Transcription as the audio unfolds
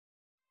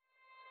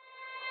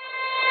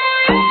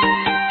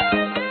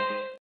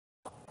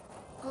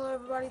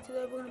everybody.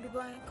 Today we're going to be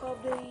playing Call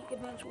of Duty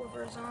Advanced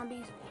Warfare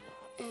Zombies,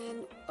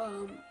 and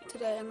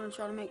today I'm going to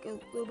try to make a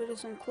little bit of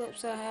some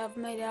clips that I have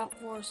made out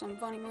for some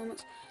funny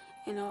moments,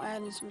 and I'll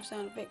add in some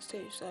sound effects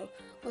too. So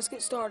let's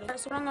get started. Alright,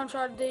 so what I'm going to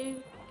try to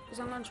do is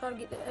I'm going to try to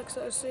get the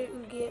exosuit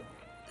and get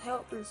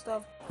help and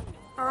stuff.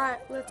 Alright,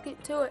 let's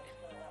get to it.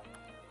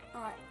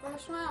 Alright,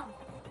 first round.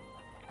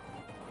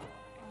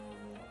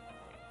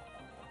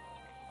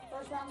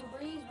 First round's a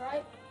breeze,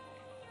 right?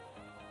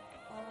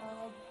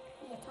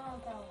 Yeah, turn on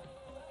power.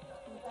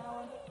 Turn on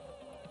power.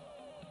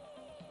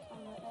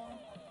 Turn right there.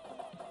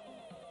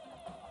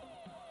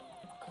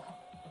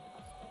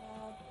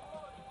 Stab.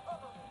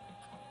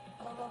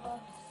 Blah.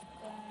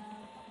 Stab.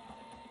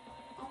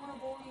 I'm gonna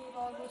bore you with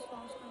all this, but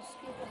I'm just gonna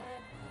skip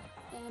ahead,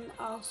 and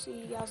I'll see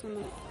you guys in a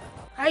minute.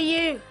 Hey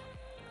you!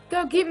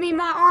 Go get me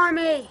my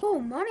army! Oh,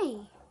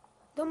 money!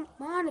 Don't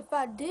mind if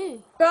I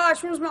do.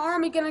 Gosh, when's my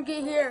army gonna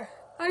get here?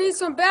 I need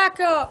some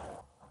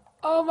backup!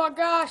 Oh my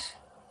gosh!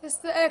 It's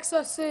the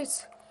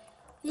exosuits.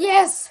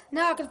 Yes!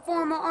 Now I can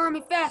form my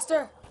army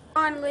faster.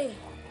 Finally,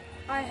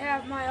 I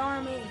have my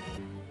army.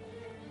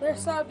 They're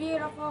so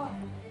beautiful.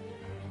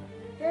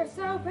 They're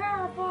so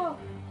powerful.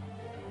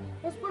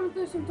 Let's put them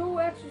through some dual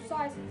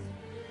exercises.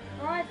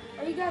 Alright?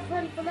 Are you guys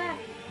ready for that?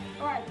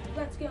 Alright,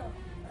 let's go.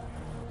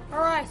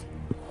 Alright.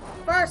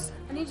 First,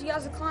 I need you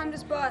guys to climb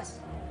this bus.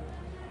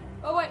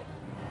 Oh wait.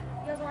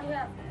 You guys already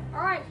have.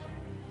 Alright.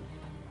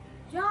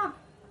 Jump.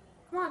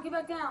 Come on, get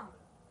back down.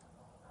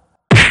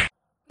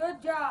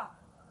 Good job.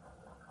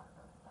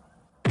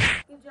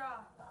 Good job.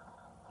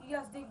 You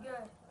guys did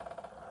good.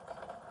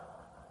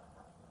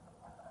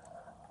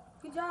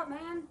 Good job,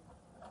 man.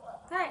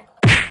 Hey,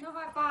 no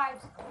high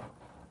fives.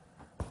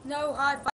 No high fives.